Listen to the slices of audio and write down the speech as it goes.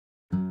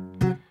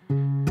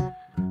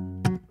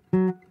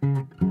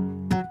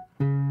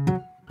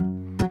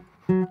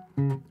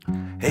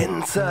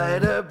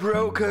inside a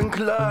broken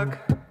clock,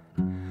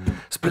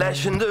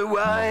 splashing the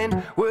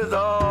wine with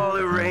all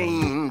the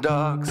rain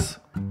dogs.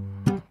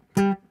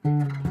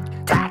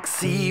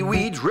 Taxi,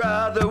 we'd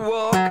rather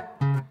walk,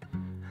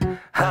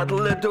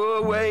 huddle the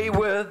doorway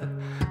with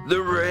the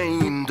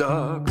rain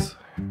dogs.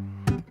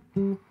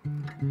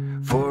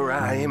 For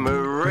I'm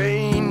a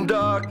rain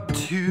dog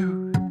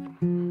too.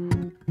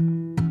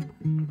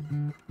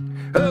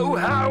 Oh,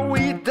 how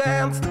we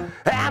danced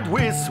and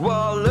we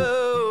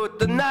swallowed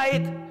the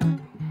night,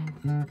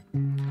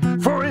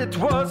 for it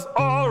was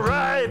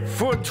alright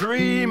for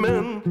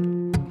dreaming.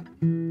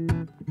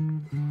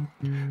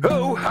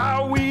 Oh,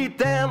 how we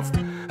danced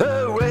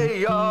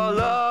away all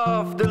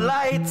of the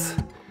lights.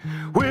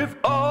 We've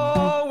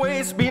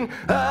always been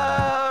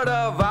out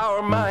of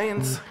our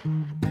minds.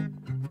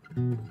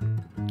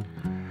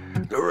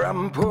 The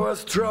rum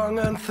pours strong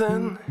and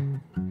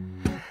thin,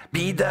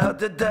 beat out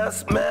the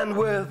dustman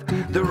with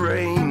the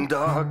rain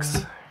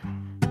dogs.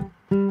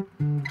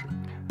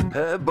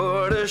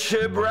 Aboard a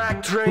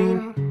shipwreck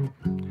train,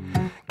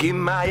 give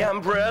my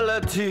umbrella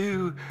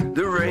to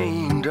the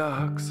rain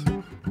dogs.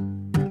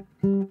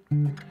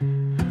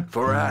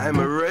 For I'm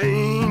a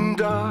rain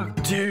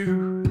dog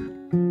too.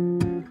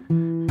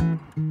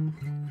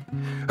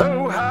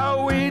 Oh,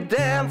 how we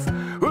danced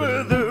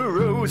with the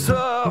rose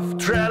of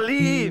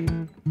Tralee,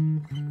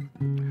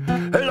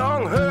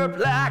 along her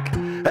black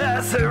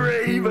as a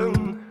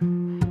raven.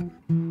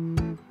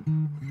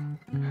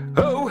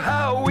 Oh,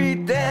 how we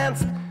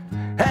danced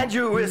and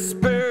you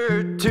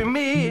whispered to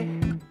me,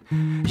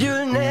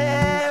 you'll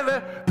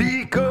never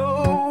be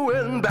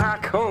going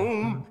back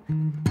home.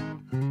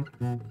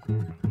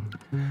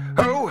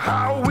 Oh,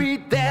 how we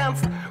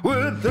danced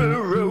with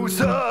the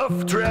rose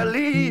of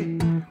Tralee,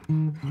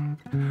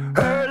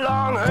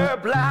 along her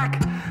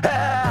black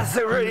as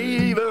a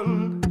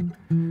raven.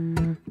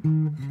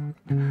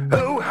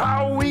 Oh,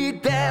 how we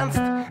danced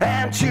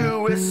and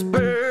you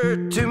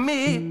whispered to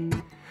me,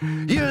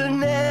 you'll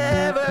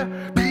never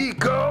be